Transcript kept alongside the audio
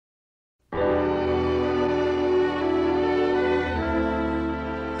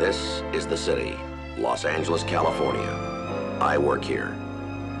This is the city, Los Angeles, California. I work here.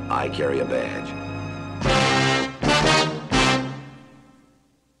 I carry a badge.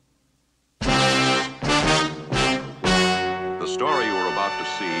 The story you are about to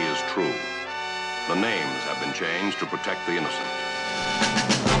see is true. The names have been changed to protect the innocent.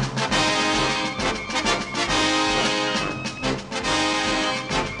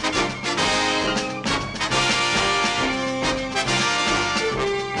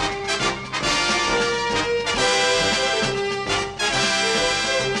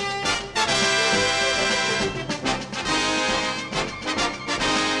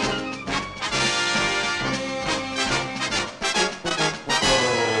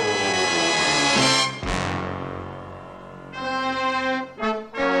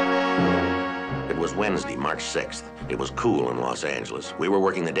 Wednesday, March 6th. It was cool in Los Angeles. We were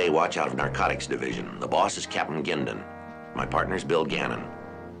working the day watch out of Narcotics Division. The boss is Captain Gannon. My partner's Bill Gannon.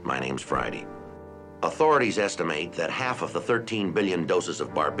 My name's Friday. Authorities estimate that half of the 13 billion doses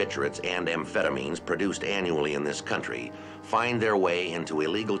of barbiturates and amphetamines produced annually in this country find their way into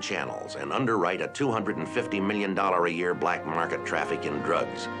illegal channels and underwrite a $250 million a year black market traffic in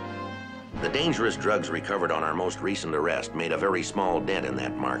drugs. The dangerous drugs recovered on our most recent arrest made a very small dent in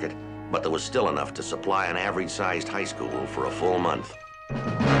that market, but there was still enough to supply an average-sized high school for a full month.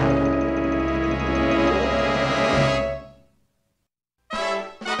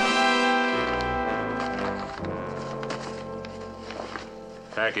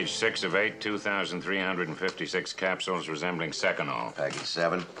 Package 6 of 8, 2,356 capsules resembling Seconal. Package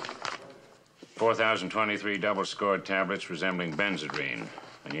 7. 4,023 double-scored tablets resembling Benzedrine.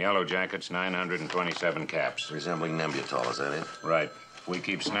 And Yellow Jackets, 927 caps. Resembling Nembutol, is that it? Right. If we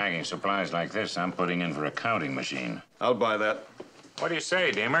keep snagging supplies like this, I'm putting in for a counting machine. I'll buy that. What do you say,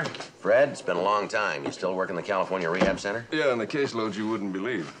 Deemer? Fred, it's been a long time. You still work in the California Rehab Center? Yeah, and the caseloads you wouldn't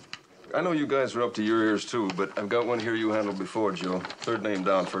believe. I know you guys are up to your ears, too, but I've got one here you handled before, Joe. Third name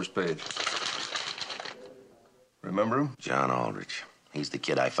down, first page. Remember him? John Aldrich. He's the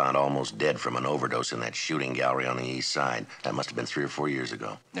kid I found almost dead from an overdose in that shooting gallery on the east side. That must have been 3 or 4 years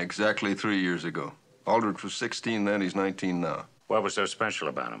ago. Exactly 3 years ago. Aldrich was 16 then, he's 19 now. What was so special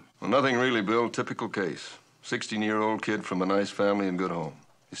about him? Well, nothing really, Bill. Typical case. 16-year-old kid from a nice family and good home.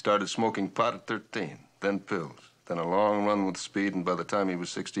 He started smoking pot at 13, then pills, then a long run with speed, and by the time he was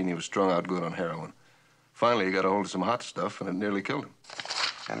 16, he was strung out good on heroin. Finally, he got a hold of some hot stuff, and it nearly killed him.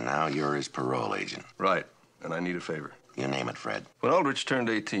 And now you're his parole agent. Right, and I need a favor. You name it, Fred. When Aldrich turned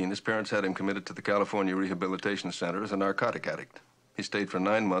 18, his parents had him committed to the California Rehabilitation Center as a narcotic addict. He stayed for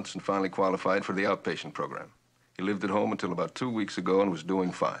 9 months and finally qualified for the outpatient program. He lived at home until about 2 weeks ago and was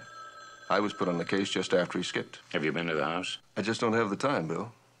doing fine. I was put on the case just after he skipped. Have you been to the house? I just don't have the time,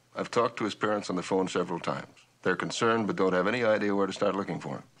 Bill. I've talked to his parents on the phone several times. They're concerned but don't have any idea where to start looking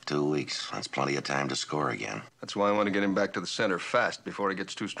for him. 2 weeks. That's plenty of time to score again. That's why I want to get him back to the center fast before he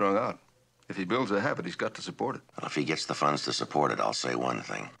gets too strung out. If he builds a habit, he's got to support it. Well, if he gets the funds to support it, I'll say one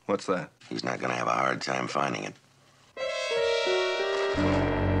thing. What's that? He's not going to have a hard time finding it.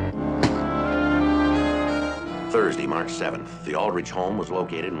 Thursday, March 7th, the Aldrich home was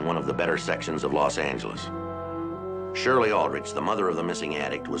located in one of the better sections of Los Angeles. Shirley Aldrich, the mother of the missing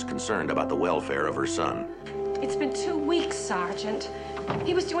addict, was concerned about the welfare of her son. It's been 2 weeks, Sergeant.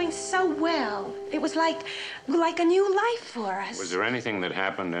 He was doing so well. It was like a new life for us. Was there anything that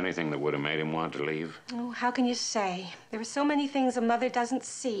happened, anything that would have made him want to leave? Oh, how can you say? There are so many things a mother doesn't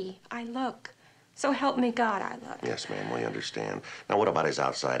see. I look. So help me God, I look. Yes, ma'am, we understand. Now, what about his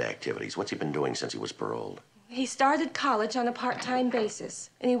outside activities? What's he been doing since he was paroled? He started college on a part-time basis,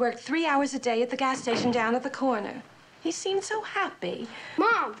 and he worked 3 hours a day at the gas station down at the corner. He seemed so happy.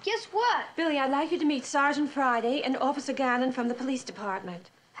 Mom, guess what? Billy, I'd like you to meet Sergeant Friday and Officer Gannon from the police department.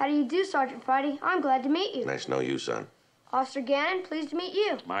 How do you do, Sergeant Friday? I'm glad to meet you. Nice to know you, son. Officer Gannon, pleased to meet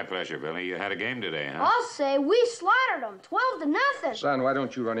you. My pleasure, Billy. You had a game today, huh? I'll say we slaughtered them, 12-0. Son, why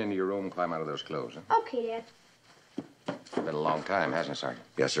don't you run into your room and climb out of those clothes, huh? Okay, Dad. It's been a long time, hasn't it, Sergeant?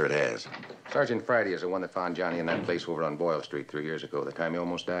 Yes, sir, it has. Sergeant Friday is the one that found Johnny in that place over on Boyle Street 3 years ago, the time he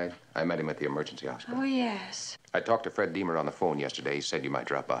almost died. I met him at the emergency hospital. Oh, yes. I talked to Fred Deemer on the phone yesterday. He said you might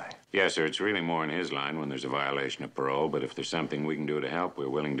drop by. Yes, sir. It's really more in his line when there's a violation of parole, but if there's something we can do to help, we're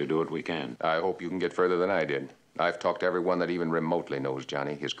willing to do what we can. I hope you can get further than I did. I've talked to everyone that even remotely knows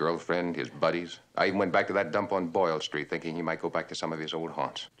Johnny, his girlfriend, his buddies. I even went back to that dump on Boyle Street thinking he might go back to some of his old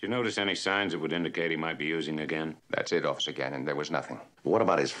haunts. Did you notice any signs that would indicate he might be using again? That's it, Officer Gannon. There was nothing. What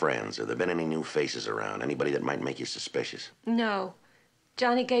about his friends? Have there been any new faces around? Anybody that might make you suspicious? No.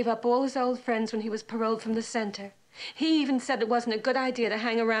 Johnny gave up all his old friends when he was paroled from the center. He even said it wasn't a good idea to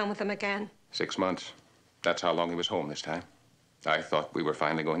hang around with them again. 6 months. That's how long he was home this time. I thought we were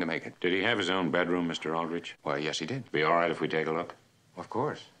finally going to make it. Did he have his own bedroom, Mr. Aldrich? Why, yes, he did. Be all right if we take a look? Of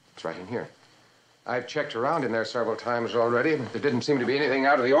course. It's right in here. I've checked around in there several times already, but there didn't seem to be anything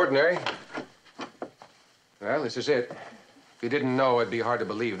out of the ordinary. Well, this is it. If you didn't know, it'd be hard to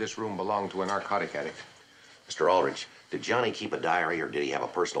believe this room belonged to a narcotic addict. Mr. Aldrich, did Johnny keep a diary or did he have a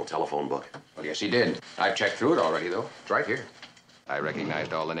personal telephone book? Well, yes, he did. I've checked through it already, though. It's right here. I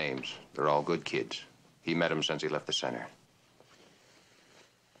recognized all the names. They're all good kids. He met them since he left the center.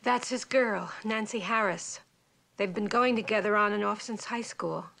 That's his girl, Nancy Harris. They've been going together on and off since high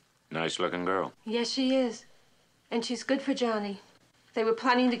school. Nice-looking girl. Yes, she is. And she's good for Johnny. They were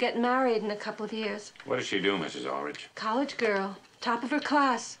planning to get married in a couple of years. What does she do, Mrs. Aldrich? College girl, top of her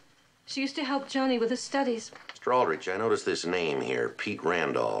class. She used to help Johnny with his studies. Mr. Aldrich, I noticed this name here, Pete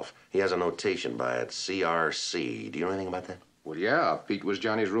Randolph. He has a notation by it, CRC. Do you know anything about that? Well, yeah. Pete was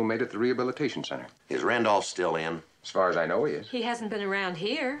Johnny's roommate at the rehabilitation center. Is Randolph still in? As far as I know, he is. He hasn't been around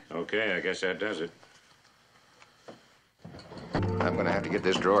here. Okay, I guess that does it. I'm going to have to get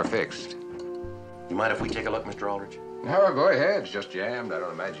this drawer fixed. You mind if we take a look, Mr. Aldrich? No, go ahead. It's just jammed. I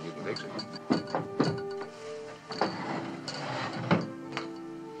don't imagine you can fix it.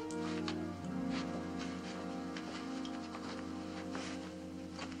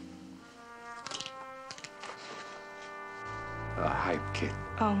 A hype kit.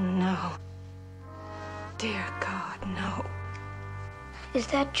 Oh, no. Dear God, no. Is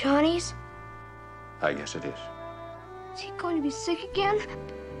that Johnny's? I guess it is. Is he going to be sick again?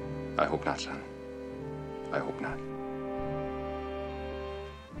 I hope not, son. I hope not.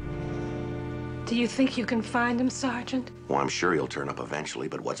 Do you think you can find him, Sergeant? Well, I'm sure he'll turn up eventually,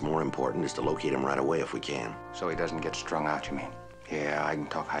 but what's more important is to locate him right away if we can. So he doesn't get strung out, you mean? Yeah, I can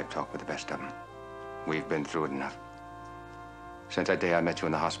talk hype talk with the best of them. We've been through it enough. Since that day I met you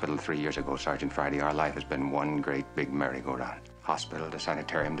in the hospital 3 years ago, Sergeant Friday, our life has been one great big merry-go-round. Hospital to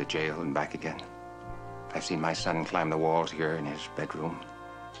sanitarium to jail and back again. I've seen my son climb the walls here in his bedroom,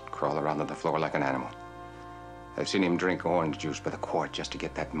 crawl around on the floor like an animal. I've seen him drink orange juice by the quart just to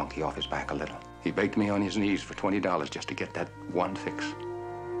get that monkey off his back a little. He begged me on his knees for $20 just to get that one fix.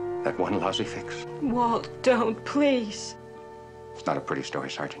 That one lousy fix. Walt, don't, please. It's not a pretty story,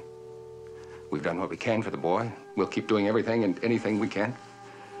 Sergeant. We've done what we can for the boy. We'll keep doing everything and anything we can.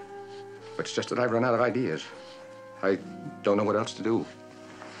 But it's just that I've run out of ideas. I don't know what else to do.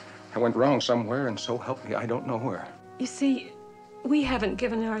 I went wrong somewhere, and so help me, I don't know where. You see, we haven't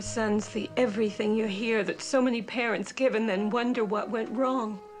given our sons the everything you hear that so many parents give and then wonder what went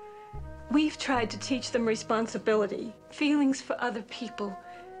wrong. We've tried to teach them responsibility, feelings for other people,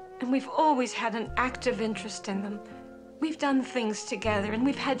 and we've always had an active interest in them. We've done things together, and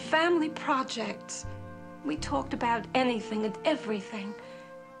we've had family projects. We talked about anything and everything.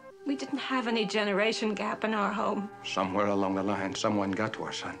 We didn't have any generation gap in our home. Somewhere along the line, someone got to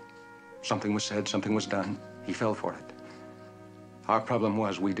our son. Something was said, something was done. He fell for it. Our problem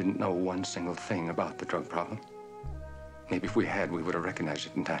was we didn't know one single thing about the drug problem. Maybe if we had, we would have recognized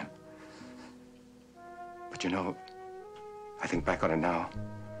it in time. But you know, I think back on it now.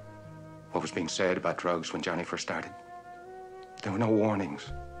 What was being said about drugs when Johnny first started? There were no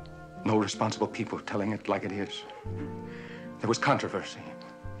warnings, no responsible people telling it like it is. There was controversy,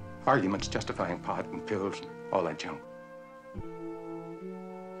 arguments justifying pot and pills and all that junk.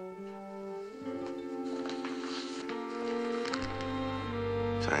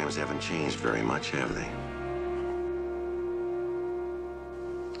 Times haven't changed very much, have they?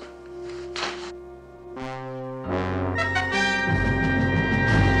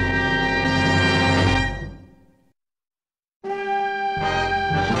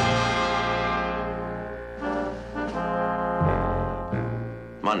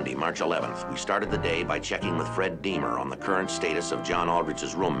 Monday, March 11th, we started the day by checking with Fred Deemer on the current status of John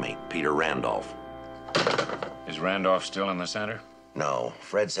Aldrich's roommate, Peter Randolph. Is Randolph still in the center? No,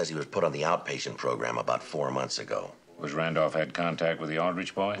 Fred says he was put on the outpatient program about 4 months ago. Was Randolph had contact with the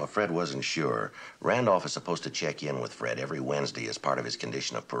Aldrich boy? Well, Fred wasn't sure. Randolph is supposed to check in with Fred every Wednesday as part of his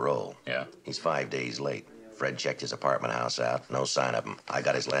condition of parole. Yeah. He's 5 days late. Fred checked his apartment house out. No sign of him. I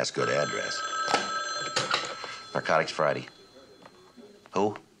got his last good address. Narcotics Friday.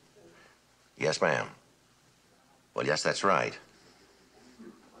 Who? Yes, ma'am. Well, yes, that's right.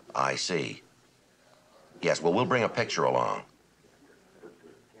 I see. Yes, well, we'll bring a picture along.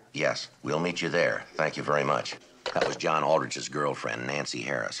 Yes, we'll meet you there. Thank you very much. That was John Aldrich's girlfriend, Nancy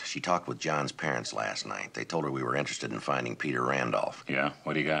Harris. She talked with John's parents last night. They told her we were interested in finding Peter Randolph. Yeah?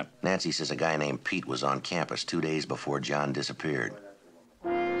 What do you got? Nancy says a guy named Pete was on campus 2 days before John disappeared.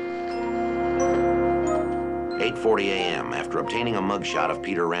 8:40 a.m. After obtaining a mugshot of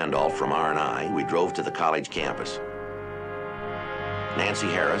Peter Randolph from R&I, we drove to the college campus. Nancy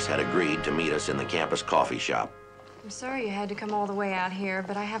Harris had agreed to meet us in the campus coffee shop. I'm sorry you had to come all the way out here,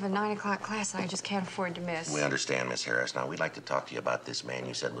 but I have a 9 o'clock class that I just can't afford to miss. We understand, Miss Harris. Now, we'd like to talk to you about this man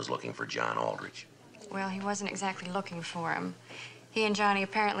you said was looking for John Aldrich. Well, he wasn't exactly looking for him. He and Johnny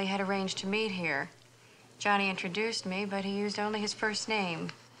apparently had arranged to meet here. Johnny introduced me, but he used only his first name,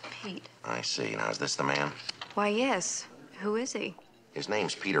 Pete. I see. Now, is this the man? Why, yes. Who is he? His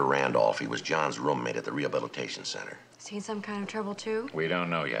name's Peter Randolph. He was John's roommate at the rehabilitation center. Is he in some kind of trouble, too? We don't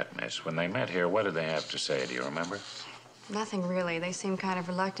know yet, miss. When they met here, what did they have to say? Do you remember? Nothing really. They seemed kind of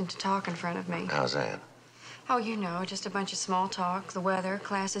reluctant to talk in front of me. How's that? Oh, you know, just a bunch of small talk, the weather,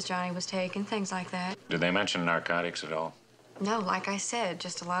 classes Johnny was taking, things like that. Did they mention narcotics at all? No, like I said,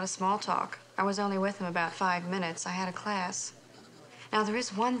 just a lot of small talk. I was only with him about 5 minutes. I had a class. Now, there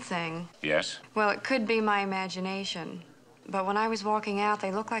is one thing. Yes? Well, it could be my imagination. But when I was walking out,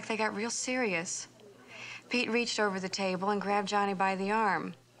 they looked like they got real serious. Pete reached over the table and grabbed Johnny by the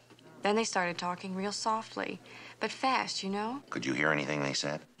arm. Then they started talking real softly, but fast, you know? Could you hear anything they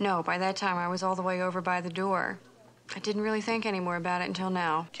said? No, by that time I was all the way over by the door. I didn't really think any more about it until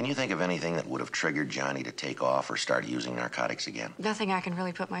now. Can you think of anything that would have triggered Johnny to take off or start using narcotics again? Nothing I can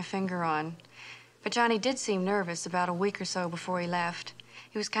really put my finger on. But Johnny did seem nervous about a week or so before he left.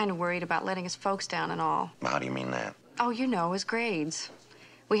 He was kind of worried about letting his folks down and all. How do you mean that? Oh, you know, his grades.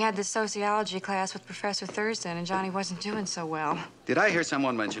 We had this sociology class with Professor Thurston, and Johnny wasn't doing so well. Did I hear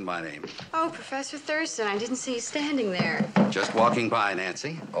someone mention my name? Oh, Professor Thurston, I didn't see you standing there. Just walking by,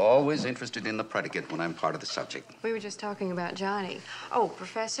 Nancy. Always interested in the predicate when I'm part of the subject. We were just talking about Johnny. Oh,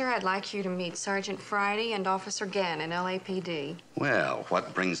 Professor, I'd like you to meet Sergeant Friday and Officer Gannon, LAPD. Well,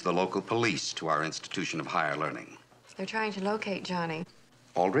 what brings the local police to our institution of higher learning? They're trying to locate Johnny.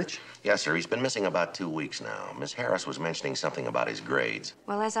 Aldrich? Yes, sir. He's been missing about 2 weeks now. Miss Harris was mentioning something about his grades.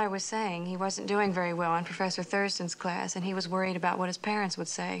 Well, as I was saying, he wasn't doing very well in Professor Thurston's class, and he was worried about what his parents would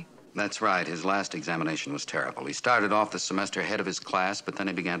say. That's right. His last examination was terrible. He started off the semester ahead of his class, but then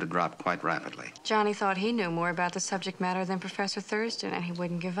he began to drop quite rapidly. Johnny thought he knew more about the subject matter than Professor Thurston, and he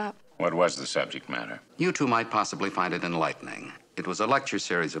wouldn't give up. What was the subject matter? You two might possibly find it enlightening. It was a lecture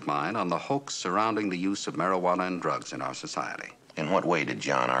series of mine on the hoax surrounding the use of marijuana and drugs in our society. In what way did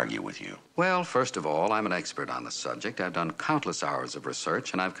John argue with you? Well, first of all, I'm an expert on the subject. I've done countless hours of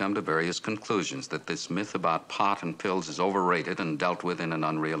research, and I've come to various conclusions that this myth about pot and pills is overrated and dealt with in an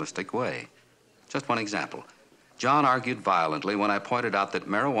unrealistic way. Just one example. John argued violently when I pointed out that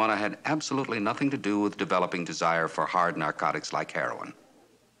marijuana had absolutely nothing to do with developing desire for hard narcotics like heroin.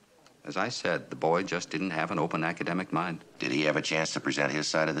 As I said, the boy just didn't have an open academic mind. Did he have a chance to present his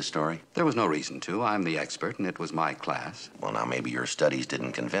side of the story? There was no reason to. I'm the expert, and it was my class. Well, now, maybe your studies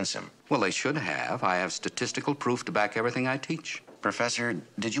didn't convince him. Well, they should have. I have statistical proof to back everything I teach. Professor,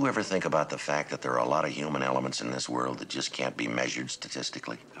 did you ever think about the fact that there are a lot of human elements in this world that just can't be measured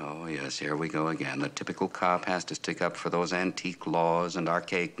statistically? Oh, yes, here we go again. The typical cop has to stick up for those antique laws and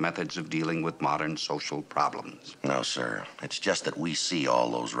archaic methods of dealing with modern social problems. No, sir. It's just that we see all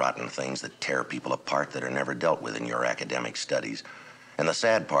those rotten things that tear people apart that are never dealt with in your academic studies. And the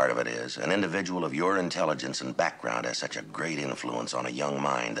sad part of it is, an individual of your intelligence and background has such a great influence on a young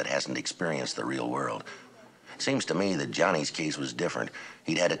mind that hasn't experienced the real world. Seems to me that Johnny's case was different.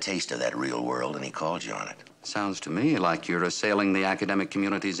 He'd had a taste of that real world, and he called you on it. Sounds to me like you're assailing the academic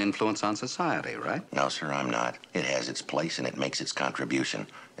community's influence on society, right? No, sir, I'm not. It has its place, and it makes its contribution.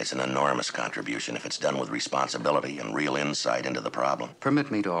 It's an enormous contribution if it's done with responsibility and real insight into the problem. Permit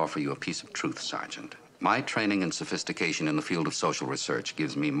me to offer you a piece of truth, Sergeant. My training and sophistication in the field of social research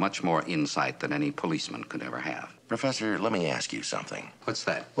gives me much more insight than any policeman could ever have. Professor, let me ask you something. What's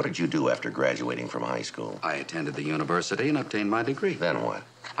that? What did you do after graduating from high school? I attended the university and obtained my degree. Then what?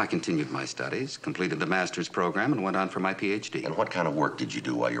 I continued my studies, completed the master's program, and went on for my PhD. And what kind of work did you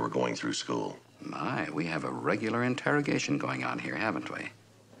do while you were going through school? My, we have a regular interrogation going on here, haven't we?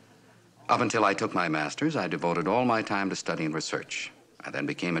 Up until I took my master's, I devoted all my time to study and research. I then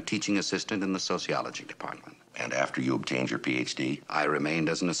became a teaching assistant in the sociology department. And after you obtained your PhD? I remained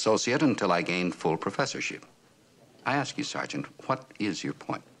as an associate until I gained full professorship. I ask you, Sergeant, what is your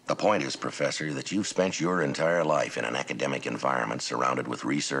point? The point is, Professor, that you've spent your entire life in an academic environment surrounded with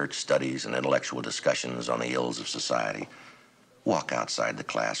research, studies, and intellectual discussions on the ills of society. Walk outside the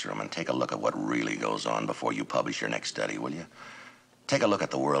classroom and take a look at what really goes on before you publish your next study, will you? Take a look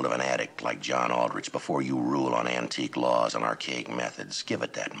at the world of an addict like John Aldrich before you rule on antique laws and archaic methods. Give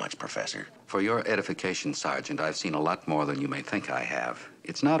it that much, Professor. For your edification, Sergeant, I've seen a lot more than you may think I have.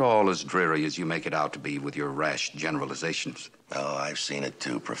 It's not all as dreary as you make it out to be with your rash generalizations. Oh, I've seen it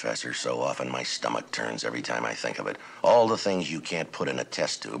too, Professor. So often my stomach turns every time I think of it. All the things you can't put in a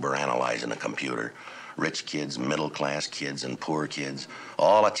test tube or analyze in a computer. Rich kids, middle-class kids, and poor kids,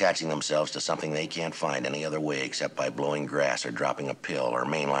 all attaching themselves to something they can't find any other way except by blowing grass or dropping a pill or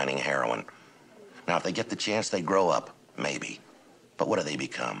mainlining heroin. Now, if they get the chance, they grow up, maybe. But what do they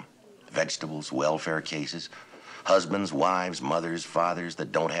become? Vegetables, welfare cases? Husbands, wives, mothers, fathers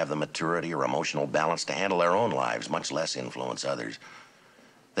that don't have the maturity or emotional balance to handle their own lives, much less influence others.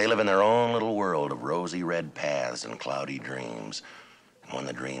 They live in their own little world of rosy red paths and cloudy dreams. And when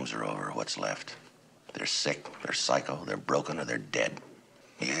the dreams are over, what's left? They're sick, they're psycho, they're broken, or they're dead.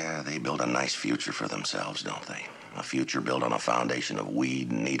 Yeah, they build a nice future for themselves, don't they? A future built on a foundation of weed,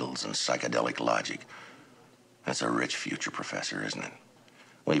 needles, and psychedelic logic. That's a rich future, Professor, isn't it?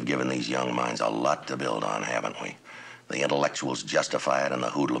 We've given these young minds a lot to build on, haven't we? The intellectuals justify it and the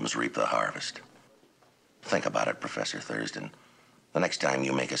hoodlums reap the harvest. Think about it, Professor Thurston. The next time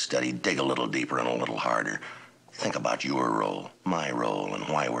you make a study, dig a little deeper and a little harder. Think about your role, my role, and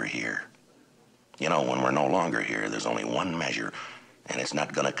why we're here. You know, when we're no longer here, there's only one measure, and it's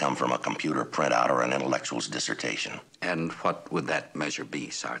not going to come from a computer printout or an intellectual's dissertation. And what would that measure be,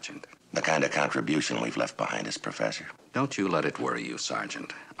 Sergeant? The kind of contribution we've left behind us, Professor. Don't you let it worry you,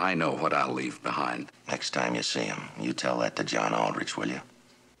 Sergeant. I know what I'll leave behind. Next time you see him, you tell that to John Aldrich, will you?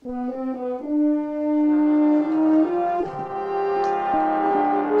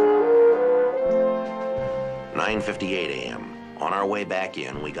 9:58 a.m. On our way back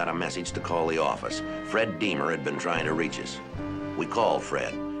in, we got a message to call the office. Fred Deemer had been trying to reach us. We called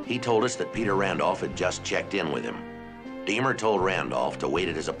Fred. He told us that Peter Randolph had just checked in with him. Deemer told Randolph to wait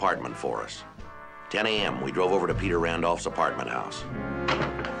at his apartment for us. 10 a.m., we drove over to Peter Randolph's apartment house.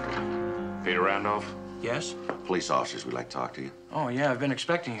 Peter Randolph? Yes? Police officers, we'd like to talk to you. Oh, yeah, I've been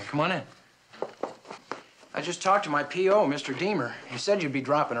expecting you. Come on in. I just talked to my P.O., Mr. Deemer. He said you'd be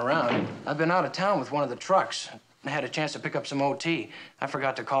dropping around. I've been out of town with one of the trucks. I had a chance to pick up some O.T. I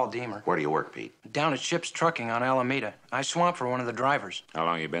forgot to call Deemer. Where do you work, Pete? Down at Ship's Trucking on Alameda. I swamped for one of the drivers. How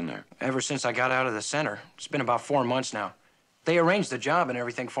long you been there? Ever since I got out of the center. It's been about 4 months now. They arranged the job and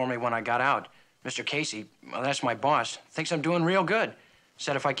everything for me when I got out. Mr. Casey, well, that's my boss, thinks I'm doing real good.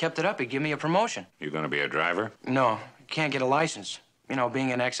 Said if I kept it up, he'd give me a promotion. You gonna be a driver? No, can't get a license. You know,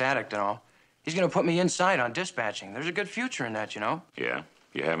 being an ex-addict and all. He's gonna put me inside on dispatching. There's a good future in that, you know. Yeah.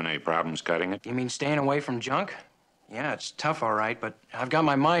 You having any problems cutting it? You mean staying away from junk? Yeah, it's tough, all right, but I've got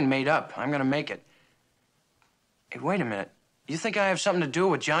my mind made up. I'm gonna make it. Hey, wait a minute. You think I have something to do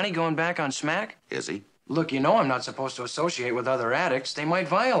with Johnny going back on smack? Is he? Look, you know I'm not supposed to associate with other addicts. They might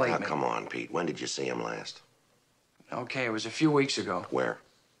violate me. Come on, Pete. When did you see him last? Okay, it was a few weeks ago. Where?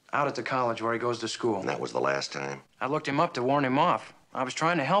 Out at the college where he goes to school. And that was the last time? I looked him up to warn him off. I was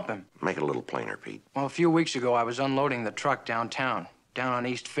trying to help him. Make it a little plainer, Pete. Well, a few weeks ago, I was unloading the truck downtown, down on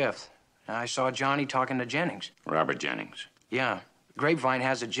East 5th. And I saw Johnny talking to Jennings. Robert Jennings. Yeah. Grapevine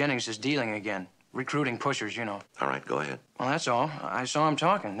has that Jennings is dealing again. Recruiting pushers, you know. All right, go ahead. Well, that's all. I saw him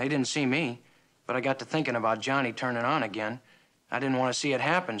talking. They didn't see me. But I got to thinking about Johnny turning on again. I didn't want to see it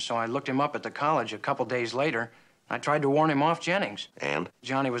happen, so I looked him up at the college a couple days later. I tried to warn him off Jennings. And?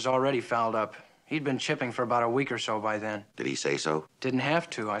 Johnny was already fouled up. He'd been chipping for about a week or so by then. Did he say so? Didn't have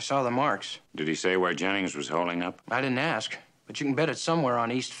to. I saw the marks. Did he say where Jennings was holding up? I didn't ask, but you can bet it's somewhere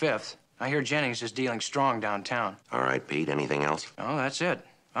on East 5th. I hear Jennings is dealing strong downtown. All right, Pete. Anything else? Oh, that's it.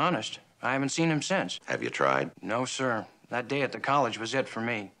 Honest. I haven't seen him since. Have you tried? No, sir. That day at the college was it for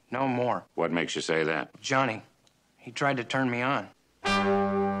me. No more. What makes you say that? Johnny. He tried to turn me on.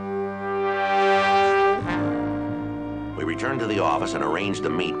 We returned to the office and arranged to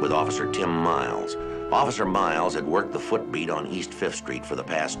meet with Officer Tim Miles. Officer Miles had worked the footbeat on East 5th Street for the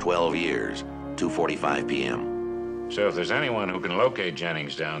past 12 years, 2:45 p.m. So if there's anyone who can locate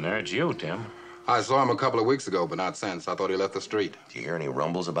Jennings down there, it's you, Tim. I saw him a couple of weeks ago, but not since. I thought he left the street. Did you hear any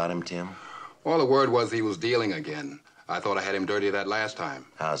rumbles about him, Tim? Well, the word was he was dealing again. I thought I had him dirty that last time.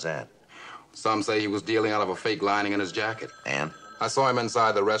 How's that? Some say he was dealing out of a fake lining in his jacket. And? I saw him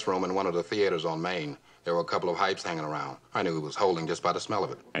inside the restroom in one of the theaters on Main. There were a couple of hypes hanging around. I knew he was holding just by the smell of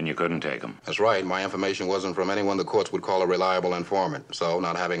it. And you couldn't take him? That's right. My information wasn't from anyone the courts would call a reliable informant. So,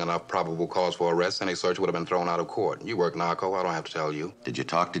 not having enough probable cause for arrest, any search would have been thrown out of court. You work narco, I don't have to tell you. Did you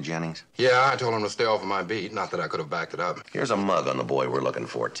talk to Jennings? Yeah, I told him to stay off of my beat. Not that I could have backed it up. Here's a mug on the boy we're looking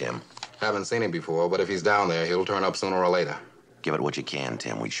for, Tim. Haven't seen him before, but if he's down there, he'll turn up sooner or later. Give it what you can,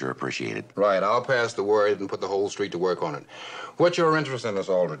 Tim. We'd sure appreciate it. Right, I'll pass the word and put the whole street to work on it. What's your interest in this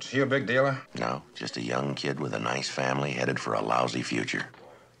Aldrich? He a big dealer? No, just a young kid with a nice family headed for a lousy future.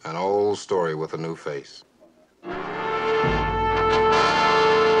 An old story with a new face.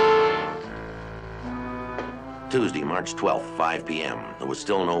 Tuesday, March 12th, 5 p.m. There was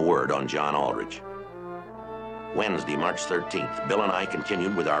still no word on John Aldrich. Wednesday, March 13th, Bill and I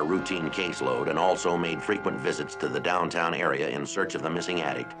continued with our routine caseload and also made frequent visits to the downtown area in search of the missing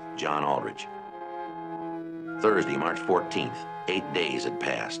addict, John Aldrich. Thursday, March 14th, 8 days had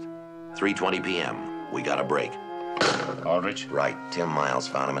passed. 3:20 p.m., we got a break. Aldrich? Right. Tim Miles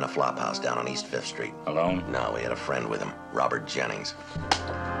found him in a flop house down on East 5th Street. Alone? No, he had a friend with him, Robert Jennings.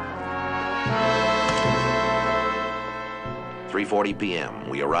 3:40 p.m.,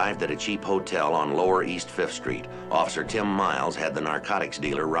 we arrived at a cheap hotel on Lower East 5th Street. Officer Tim Miles had the narcotics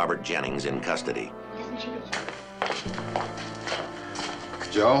dealer Robert Jennings in custody.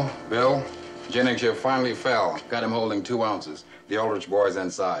 Joe, Bill, Jennings here finally fell. Got him holding 2 ounces. The Aldrich boy's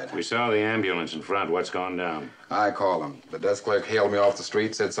inside. We saw the ambulance in front. What's gone down? I called him. The desk clerk hailed me off the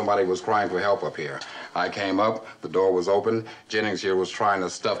street, said somebody was crying for help up here. I came up, the door was open. Jennings here was trying to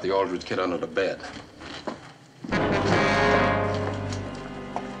stuff the Aldrich kid under the bed.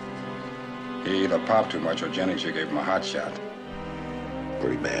 He either popped too much or Jennings here gave him a hot shot.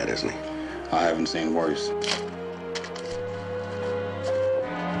 Pretty bad, isn't he? I haven't seen worse.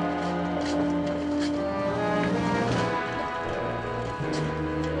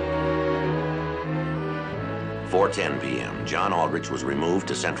 At 4:10 p.m., John Aldrich was removed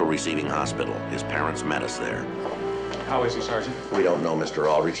to Central Receiving Hospital. His parents met us there. How is he, Sergeant? We don't know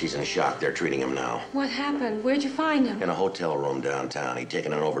Mr. Aldrich. He's in shock. They're treating him now. What happened? Where'd you find him? In a hotel room downtown. He'd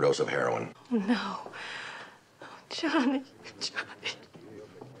taken an overdose of heroin. Oh, no. Oh, Johnny.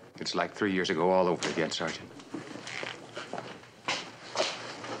 It's like 3 years ago all over again, Sergeant.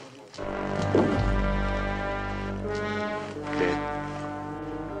 Dead.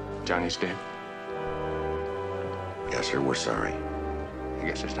 Johnny's dead. Yes, sir. We're sorry. I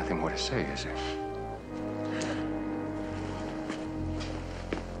guess there's nothing more to say, is there?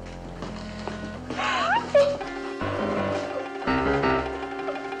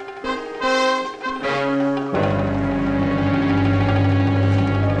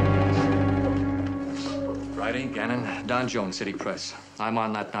 Friday, Gannon, Don Jones, City Press. I'm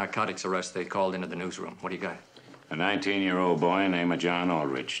on that narcotics arrest they called into the newsroom. What do you got? A 19-year-old boy named John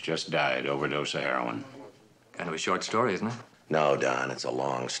Aldrich just died, overdose of heroin. Kind of a short story, isn't it? No, Don, it's a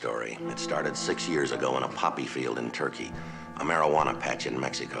long story. It started 6 years ago in a poppy field in Turkey, a marijuana patch in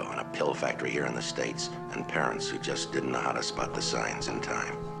Mexico, and a pill factory here in the States, and parents who just didn't know how to spot the signs in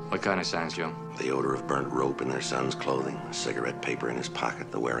time. What kind of signs, Joe? The odor of burnt rope in their son's clothing, cigarette paper in his pocket,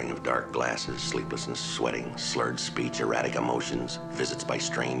 the wearing of dark glasses, sleeplessness, sweating, slurred speech, erratic emotions, visits by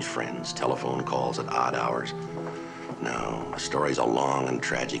strange friends, telephone calls at odd hours. No, the story's a long and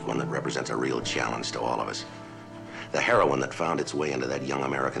tragic one that represents a real challenge to all of us. The heroin that found its way into that young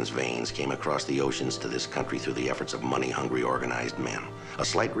American's veins came across the oceans to this country through the efforts of money-hungry organized men. A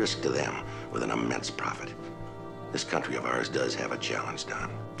slight risk to them with an immense profit. This country of ours does have a challenge, Don.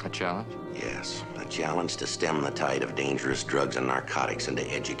 A challenge? Yes, a challenge to stem the tide of dangerous drugs and narcotics and to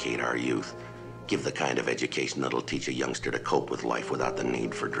educate our youth. Give the kind of education that'll teach a youngster to cope with life without the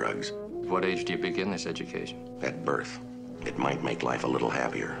need for drugs. What age do you begin this education? At birth. It might make life a little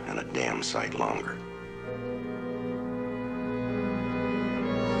happier and a damn sight longer.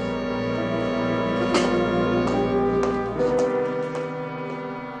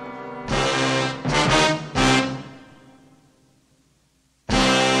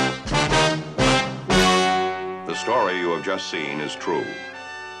 The story you have just seen is true.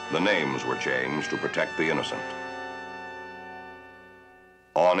 The names were changed to protect the innocent.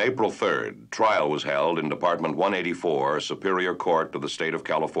 On April 3rd, trial was held in Department 184, Superior Court of the State of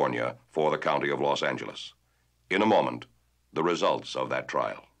California for the County of Los Angeles. In a moment, the results of that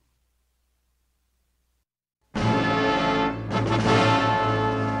trial.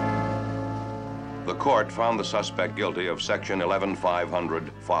 The court found the suspect guilty of Section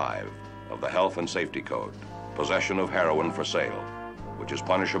 11505 of the Health and Safety Code, possession of heroin for sale, which is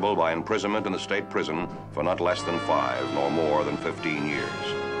punishable by imprisonment in the state prison for not less than 5 nor more than 15 years.